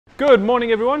Good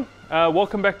morning, everyone.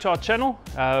 Welcome back to our channel.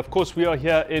 Of course, we are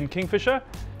here in Kingfisher.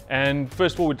 And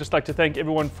first of all, we'd just like to thank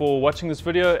everyone for watching this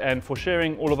video and for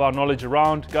sharing all of our knowledge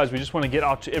around. Guys, we just want to get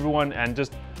out to everyone and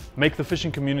just make the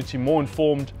fishing community more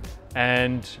informed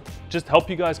and just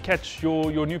help you guys catch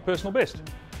your new personal best.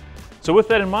 So with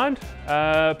that in mind,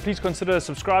 please consider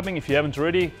subscribing if you haven't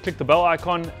already. Click the bell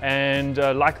icon and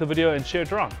like the video and share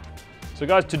it around. So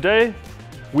guys, today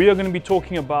we are going to be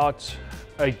talking about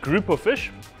a group of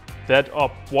fish that are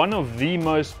one of the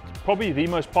most, probably the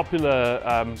most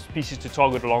popular species to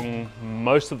target along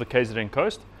most of the KZN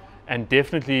coast and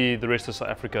definitely the rest of South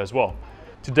Africa as well.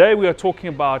 Today we are talking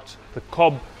about the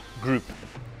Kob group.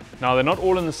 Now they're not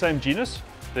all in the same genus.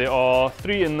 There are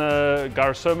 3 in the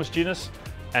Gyrosomus genus,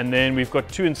 and then we've got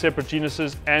 2 in separate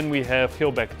genuses, and we have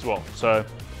keelback as well. So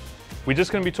we're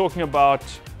just going to be talking about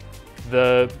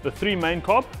the 3 main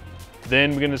Kob.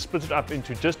 Then we're going to split it up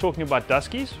into just talking about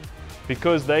Duskies,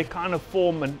 because they kind of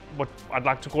form what I'd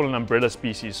like to call an umbrella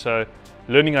species. So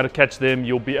learning how to catch them,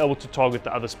 you'll be able to target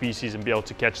the other species and be able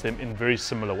to catch them in very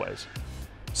similar ways.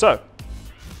 So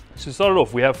to start it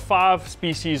off, we have 5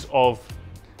 species of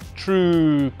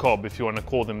true Kob, if you want to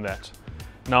call them that.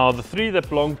 Now the 3 that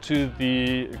belong to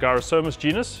the Gyrosomus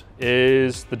genus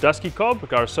is the Dusky Kob,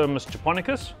 Gyrosomus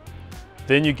japonicus.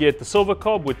 Then you get the Silver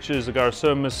Kob, which is a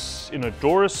Gyrosomus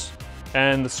inodorus,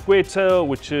 and the Square Tail,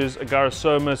 which is a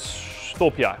Gyrosomus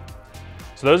thorpii.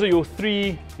 So those are your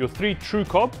three true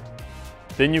Kob.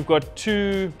 Then you've got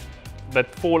 2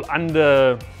 that fall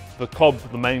under the Kob,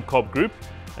 the main Kob group,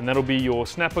 and that'll be your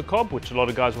Snapper Kob, which a lot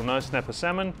of guys will know, Snapper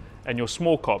salmon, and your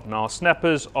small Kob. Now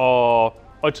snappers are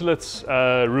Otoliths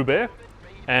ruber,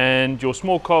 and your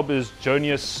small Kob is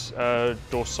Jonius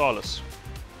dorsalis.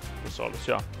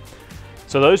 Yeah.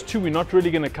 So those 2 we're not really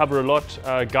going to cover a lot.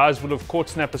 Guys would have caught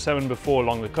snapper salmon before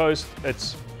along the coast.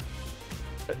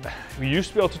 We used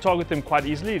to be able to target them quite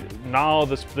easily. Now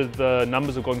the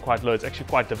numbers have gone quite low. It's actually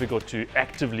quite difficult to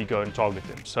actively go and target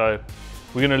them. So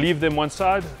we're going to leave them one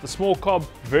side. The small Kob,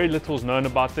 very little is known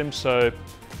about them. So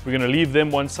we're going to leave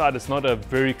them one side. It's not a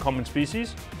very common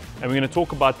species. And we're going to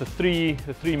talk about the three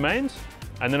mains.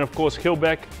 And then of course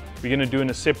keelback, we're going to do in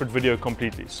a separate video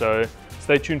completely. So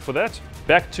stay tuned for that.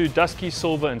 Back to Dusky,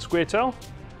 Silver and Square Tail.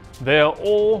 They are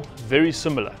all very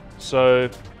similar. So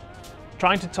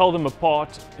trying to tell them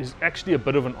apart is actually a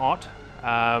bit of an art.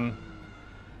 The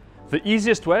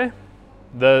easiest way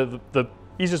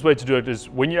to do it is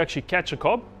when you actually catch a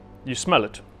Kob, you smell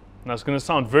it. Now it's going to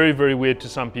sound very, very weird to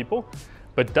some people,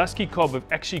 but Dusky Kob have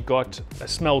actually got a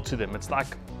smell to them. It's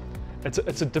like,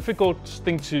 it's a difficult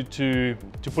thing to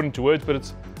put into words,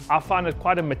 but I find it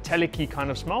quite a metallic-y kind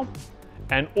of smell.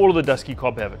 And all of the Dusky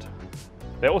Kob have it.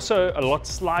 They're also a lot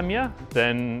slimier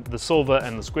than the Silver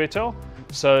and the Square Tail.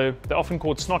 So they're often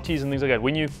called snotties and things like that.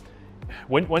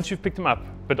 Once you've picked them up,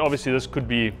 but obviously this could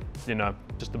be, you know,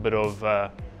 just a bit of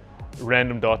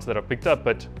random darts that I've picked up,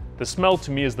 but the smell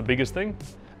to me is the biggest thing.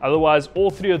 Otherwise, all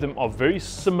 3 of them are very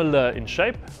similar in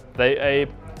shape. They're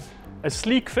a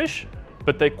sleek fish,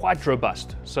 but they're quite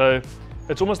robust. So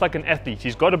it's almost like an athlete.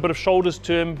 He's got a bit of shoulders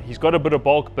to him, he's got a bit of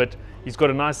bulk, but he's got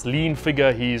a nice lean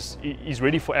figure. He's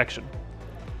ready for action.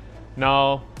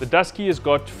 Now, the Dusky has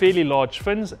got fairly large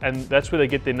fins, and that's where they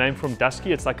get their name from,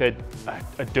 Dusky. It's like a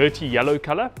dirty yellow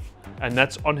color, and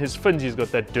that's on his fins. He's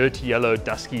got that dirty yellow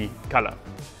Dusky color.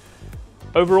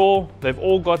 Overall, they've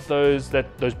all got those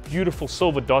beautiful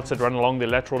silver dots that run along their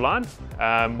lateral line,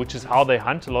 which is how they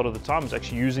hunt a lot of the time, is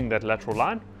actually using that lateral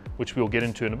line, which we'll get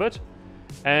into in a bit.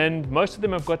 And most of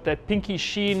them have got that pinky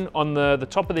sheen on the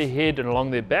top of their head and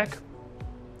along their back,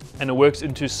 and it works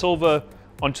into silver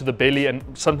onto the belly and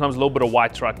sometimes a little bit of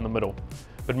white right in the middle.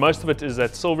 But most of it is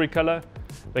that silvery color.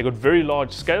 They got very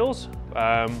large scales,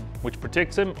 which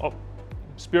protects them.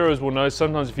 Spearos will know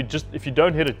sometimes if you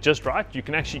don't hit it just right,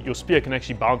 your spear can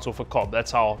actually bounce off a Kob.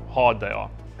 That's how hard they are.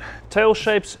 Tail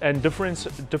shapes and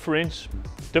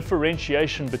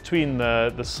differentiation between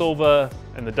the Silver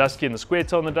and the Dusky and the Square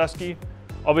Tail and the Dusky.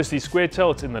 Obviously Square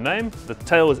Tail, it's in the name. The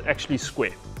tail is actually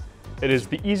square. It is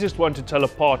the easiest one to tell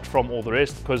apart from all the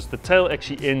rest because the tail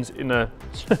actually ends in a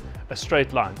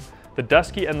straight line. The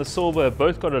Dusky and the Silver have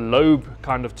both got a lobe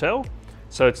kind of tail,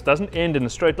 so it doesn't end in a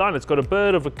straight line. It's got a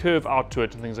bit of a curve out to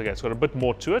it and things like that. It's got a bit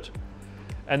more to it.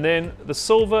 And then the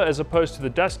Silver, as opposed to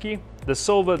the Dusky, the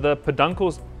Silver, the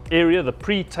peduncles area, the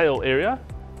pre-tail area,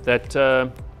 that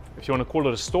if you want to call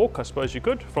it a stalk, I suppose you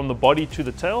could, from the body to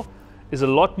the tail, is a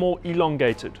lot more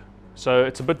elongated. So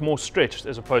it's a bit more stretched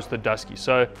as opposed to the Dusky.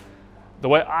 So the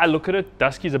way I look at it,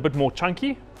 Dusky is a bit more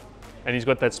chunky and he's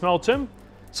got that smell to him.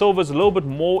 Silver's a little bit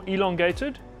more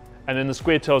elongated, and then the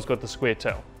Square Tail's got the square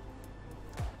tail.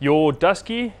 Your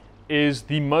Dusky is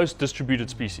the most distributed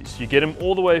species. You get them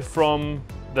all the way from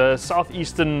the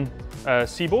southeastern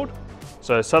seaboard,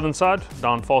 so southern side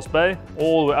down False Bay,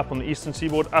 all the way up on the eastern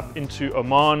seaboard, up into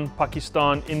Oman,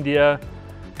 Pakistan, India,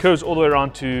 curves all the way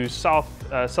around to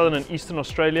southern and eastern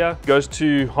Australia, goes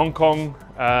to Hong Kong,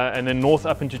 and then north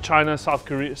up into China, South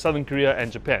Korea, Southern Korea,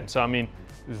 and Japan. So I mean,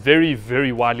 very,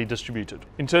 very widely distributed.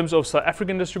 In terms of South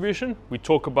African distribution, we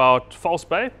talk about False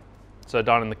Bay, so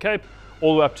down in the Cape,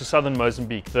 all the way up to southern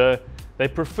Mozambique. They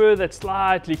prefer that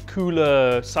slightly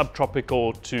cooler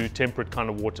subtropical to temperate kind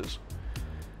of waters.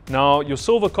 Now your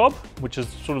silver cob, which is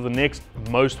sort of the next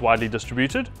most widely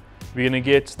distributed, we're going to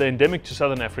get, they're endemic to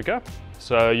southern Africa,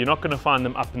 so you're not going to find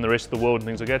them up in the rest of the world and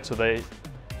things like that. So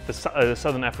the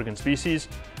southern African species.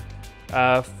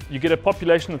 You get a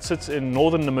population that sits in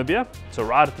northern Namibia, so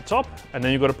right at the top, and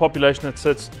then you've got a population that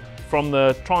sits from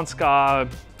the Transkei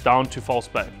down to False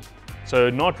Bay. So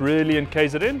not really in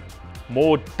KZN,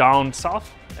 more down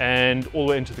south and all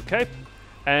the way into the Cape.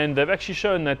 And they've actually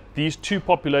shown that these two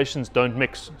populations don't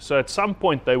mix. So at some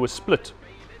point they were split,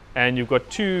 and you've got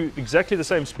two exactly the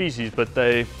same species, but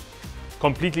they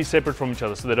completely separate from each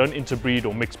other, so they don't interbreed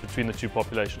or mix between the two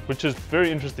populations, which is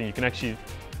very interesting. You can actually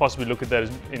possibly look at that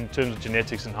in terms of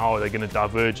genetics and how they're going to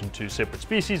diverge into separate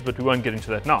species, but we won't get into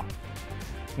that now.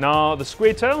 Now the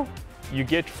square tail you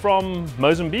get from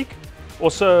Mozambique,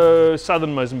 also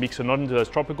southern Mozambique, so not into those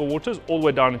tropical waters, all the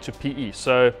way down into PE.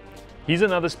 So he's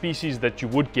another species that you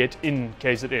would get in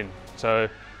KZN. So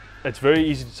it's very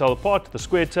easy to tell apart the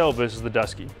square tail versus the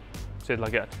dusky, said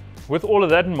like that. With all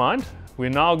of that in mind, we're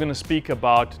now going to speak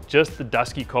about just the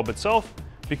dusky cob itself,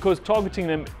 because targeting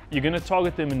them, you're going to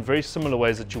target them in very similar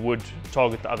ways that you would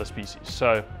target the other species.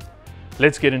 So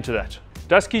let's get into that.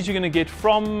 Duskies you're going to get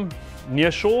from near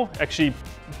shore, actually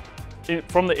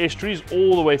from the estuaries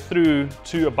all the way through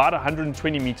to about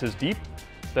 120 meters deep.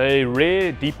 They're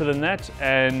rare deeper than that,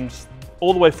 and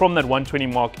all the way from that 120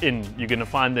 mark in, you're going to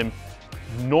find them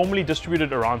normally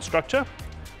distributed around structure.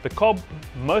 The cob,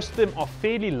 most of them are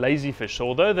fairly lazy fish, so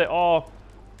although they are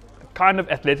kind of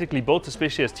athletically built,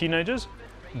 especially as teenagers,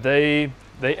 they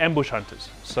ambush hunters.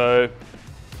 So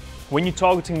when you're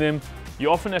targeting them,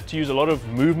 you often have to use a lot of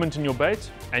movement in your bait,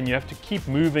 and you have to keep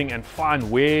moving and find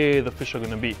where the fish are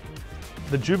going to be.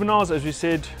 The juveniles, as we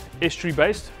said, estuary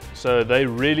based, so they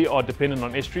really are dependent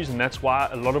on estuaries, and that's why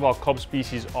a lot of our cob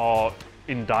species are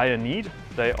in dire need.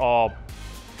 They are,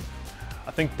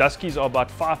 I think duskies are about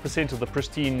 5% of the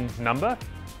pristine number,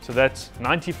 so that's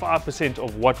 95%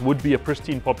 of what would be a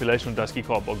pristine population of dusky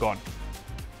cob are gone.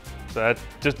 So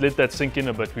just let that sink in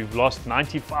a bit. We've lost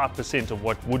 95% of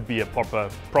what would be a proper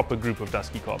group of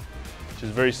dusky cob, which is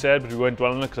very sad, but we won't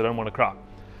dwell on it because I don't want to cry.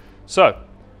 So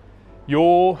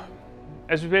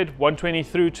as we said, 120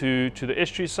 through to the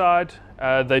estuary side,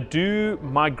 they do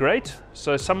migrate.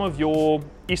 So some of your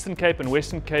Eastern Cape and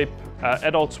Western Cape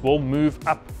adults will move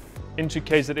up into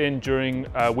KZN during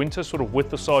winter, sort of with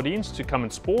the sardines, to come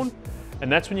and spawn. And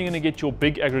that's when you're going to get your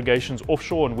big aggregations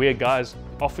offshore, and where guys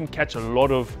often catch a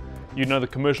lot of, you know, the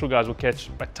commercial guys will catch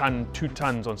a ton, 2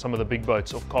 tons on some of the big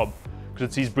boats of cob, because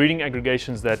it's these breeding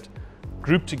aggregations that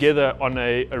group together on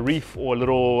a reef or a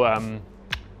little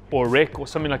or a wreck or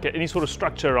something like that, any sort of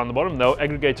structure around the bottom. They'll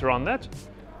aggregate around that,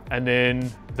 and then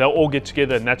they'll all get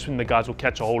together, and that's when the guys will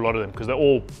catch a whole lot of them, because they're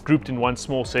all grouped in one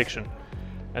small section.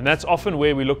 And that's often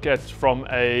where we look at from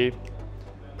a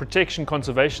protection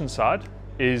conservation side,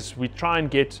 is we try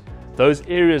and get those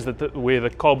areas where the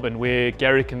cob and where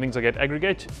garrick and things like that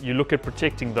aggregate. You look at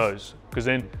protecting those, because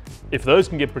then if those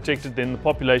can get protected, then the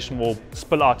population will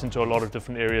spill out into a lot of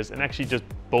different areas and actually just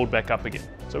build back up again.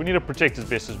 So we need to protect as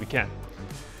best as we can.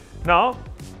 Now,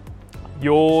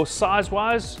 your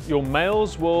size-wise, your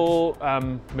males will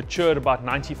mature at about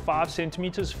 95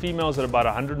 centimeters, females at about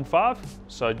 105,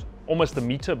 so almost a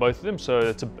meter, both of them, so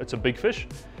it's a big fish.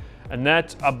 And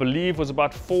that, I believe, was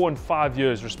about 4 and 5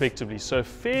 years respectively, so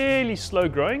fairly slow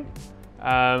growing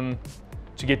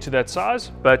to get to that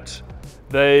size, but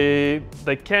they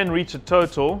can reach a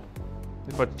total,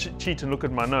 if I cheat and look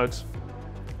at my notes,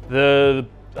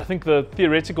 I think the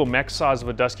theoretical max size of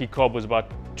a dusky cob was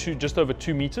about just over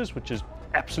 2 meters, which is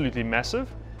absolutely massive,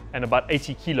 and about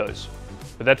 80 kilos.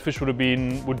 But that fish would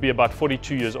be about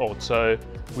 42 years old. So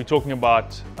we're talking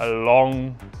about a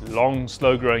long,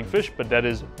 slow growing fish, but that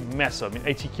is massive. I mean,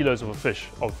 80 kilos of a fish,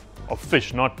 of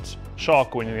fish, not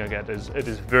shark or anything like that. It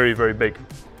is very, very big.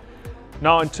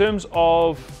 Now, in terms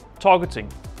of targeting,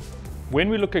 when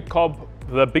we look at cob,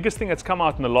 the biggest thing that's come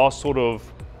out in the last sort of,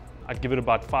 I'd give it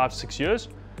about 5-6 years,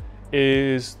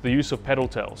 is the use of paddle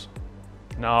tails.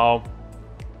 Now,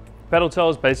 paddle tail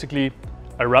is basically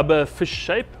a rubber fish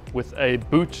shape with a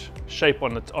boot shape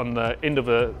on the end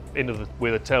of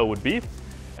where the tail would be.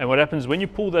 And what happens when you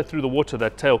pull that through the water,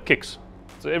 that tail kicks.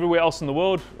 So everywhere else in the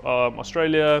world,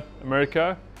 Australia,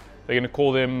 America, they're going to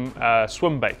call them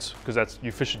swim baits, because that's,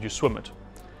 you fish it, you swim it.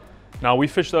 Now we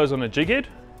fish those on a jig head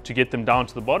to get them down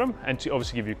to the bottom and to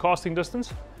obviously give you casting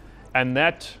distance. And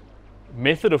that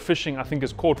method of fishing, I think,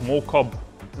 has caught more cob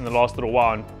in the last little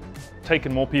while and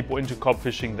taken more people into cob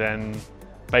fishing than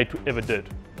bait ever did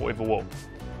or ever will.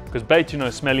 Because bait, you know,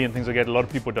 smelly and things like that, a lot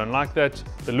of people don't like that.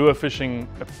 The lure fishing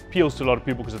appeals to a lot of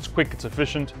people because it's quick, it's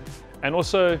efficient. And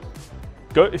also,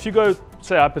 if you go,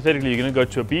 say hypothetically, you're going to go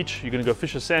to a beach, you're going to go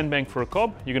fish a sandbank for a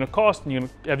cob, you're going to cast and you're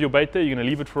going to have your bait there, you're going to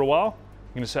leave it for a while.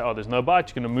 You're going to say, oh, there's no bite,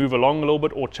 you're going to move along a little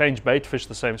bit or change bait, fish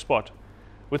the same spot.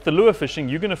 With the lure fishing,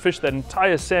 you're going to fish that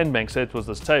entire sandbank, say it was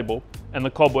this table, and the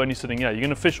cob were only sitting here. You're going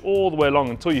to fish all the way along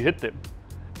until you hit them.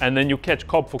 And then you'll catch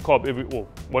cob for cob,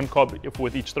 one cob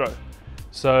with each throw.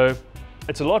 So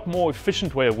it's a lot more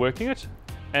efficient way of working it.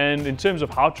 And in terms of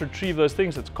how to retrieve those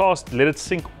things, it's cast, let it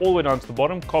sink all the way down to the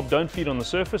bottom. Cob don't feed on the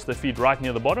surface, they feed right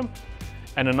near the bottom.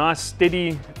 And a nice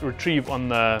steady retrieve on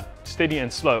the, steady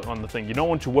and slow on the thing. You don't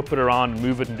want to whip it around and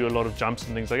move it and do a lot of jumps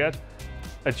and things like that.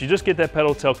 But you just get that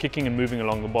paddle tail kicking and moving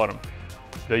along the bottom.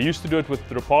 They used to do it with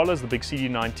the Rapalas, the big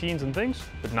CD19s and things,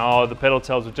 but now the paddle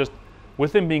tails are just,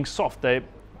 with them being soft,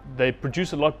 they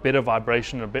produce a lot better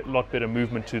vibration, lot better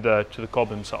movement to the cob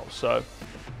themselves. So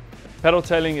paddle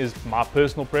tailing is my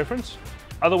personal preference.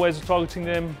 Other ways of targeting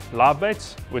them, live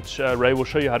baits, which Ray will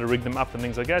show you how to rig them up and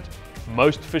things like that.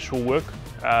 Most fish will work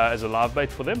as a live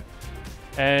bait for them.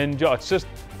 And yeah, it's just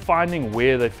finding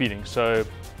where they're feeding. So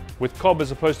with cob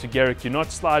as opposed to garrick, you're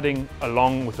not sliding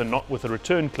along with a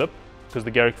return clip, because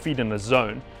the garrick feed in a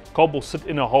zone. Cob will sit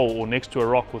in a hole or next to a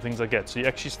rock or things like that. So you're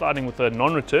actually sliding with a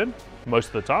non-return most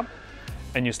of the time,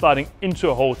 and you're sliding into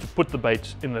a hole to put the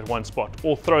bait in that one spot,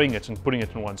 or throwing it and putting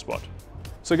it in one spot.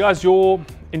 So guys,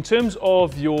 in terms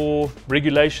of your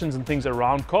regulations and things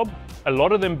around cob, a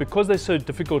lot of them, because they're so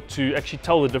difficult to actually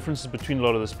tell the differences between a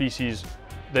lot of the species,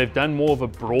 they've done more of a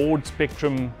broad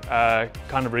spectrum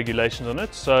kind of regulations on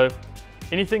it. So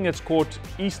anything that's caught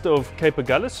east of Cape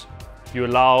Agulhas, you're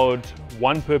allowed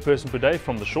 1 per person per day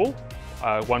from the shore,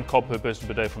 1 cob per person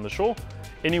per day from the shore.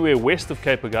 Anywhere west of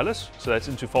Cape Agulhas, so that's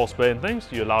into False Bay and things,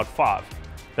 you're allowed 5.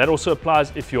 That also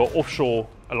applies if you're offshore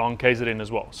along KZN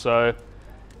as well. So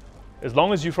as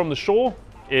long as you're from the shore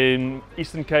in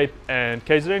Eastern Cape and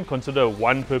KZN, consider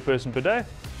 1 per person per day.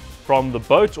 From the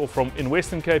boat or in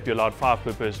Western Cape, you're allowed 5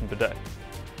 per person per day.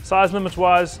 Size limits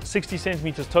wise, 60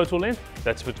 centimeters total length.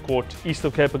 That's if it's caught east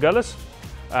of Cape Agulhas,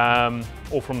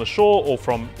 or from the shore or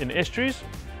in estuaries.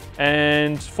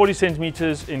 And 40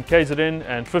 centimeters in KZN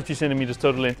and 50 centimeters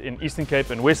total length in Eastern Cape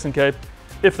and Western Cape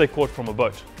if they're caught from a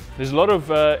boat. There's a lot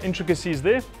of intricacies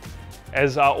there.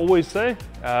 As I always say,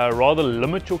 rather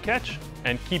limit your catch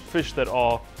and keep fish that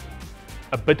are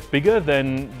a bit bigger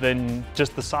than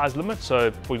just the size limit.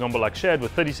 So for example, like shad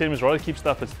with 30 centimeters, rather keep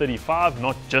stuff that's 35,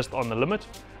 not just on the limit.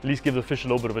 At least give the fish a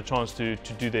little bit of a chance to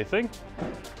do their thing.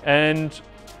 And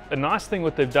a nice thing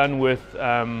what they've done with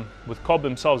cob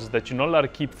themselves is that you're not allowed to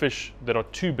keep fish that are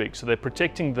too big. So they're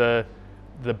protecting the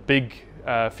big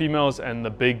females and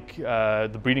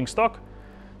the breeding stock.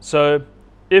 So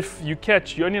if you're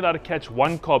only allowed to catch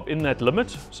 1 cob in that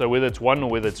limit. So whether it's 1 or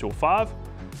whether it's your 5,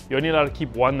 you're only allowed to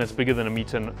keep 1 that's bigger than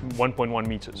 1.1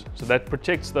 meters. So that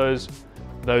protects those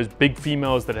big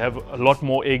females that have a lot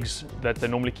more eggs that they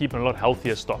normally keep in a lot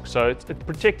healthier stock. So it's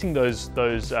protecting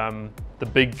the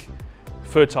big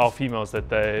fertile females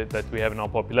that we have in our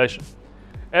population.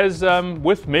 As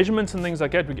with measurements and things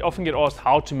like that, we often get asked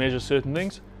how to measure certain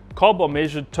things. Cob are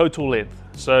measured total length.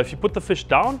 So if you put the fish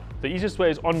down, the easiest way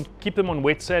is keep them on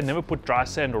wet sand, never put dry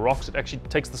sand or rocks. It actually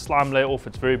takes the slime layer off.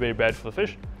 It's very, very bad for the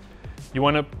fish. You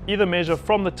want to either measure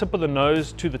from the tip of the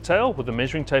nose to the tail with a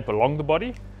measuring tape along the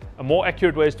body. A more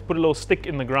accurate way is to put a little stick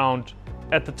in the ground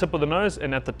at the tip of the nose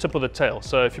and at the tip of the tail.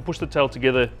 So if you push the tail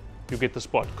together, you'll get the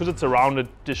spot. Because it's a rounded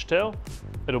dish tail,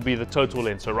 it'll be the total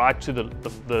length. So right to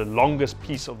the longest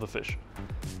piece of the fish.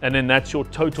 And then that's your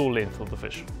total length of the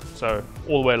fish. So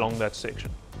all the way along that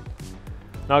section.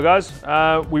 Now guys,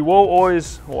 we will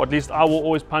always, or at least I will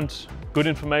always punt good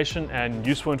information and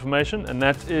useful information, and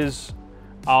that is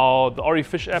the Ori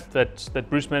Fish app that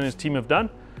Bruce Man and his team have done.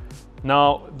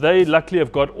 Now, they luckily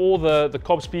have got all the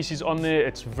cob species on there.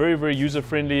 It's very, very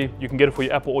user-friendly. You can get it for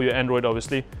your Apple or your Android,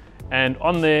 obviously. And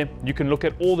on there, you can look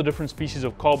at all the different species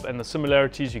of cob and the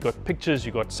similarities. You've got pictures,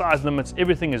 you've got size limits.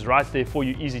 Everything is right there for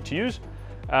you, easy to use.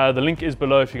 The link is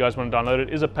below if you guys want to download it.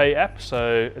 It is a pay app,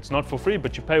 so it's not for free,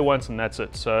 but you pay once and that's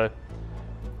it. So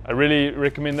I really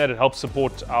recommend that. It helps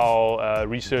support our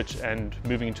research and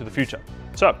moving into the future.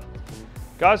 So,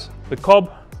 guys, the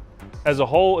Kob as a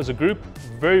whole, as a group,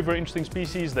 very, very interesting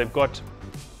species.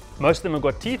 Most of them have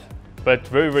got teeth, but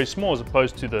very, very small as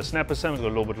opposed to the snapper salmon. It's got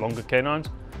a little bit longer canines,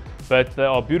 but they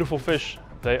are beautiful fish.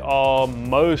 They are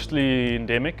mostly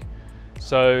endemic.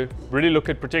 So really look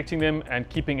at protecting them and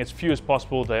keeping as few as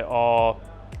possible. They are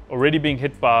already being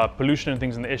hit by pollution and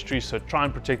things in the estuaries, so try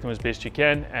and protect them as best you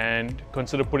can and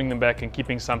consider putting them back and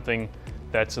keeping something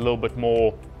that's a little bit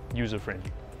more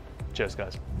user-friendly. Cheers,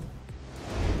 guys.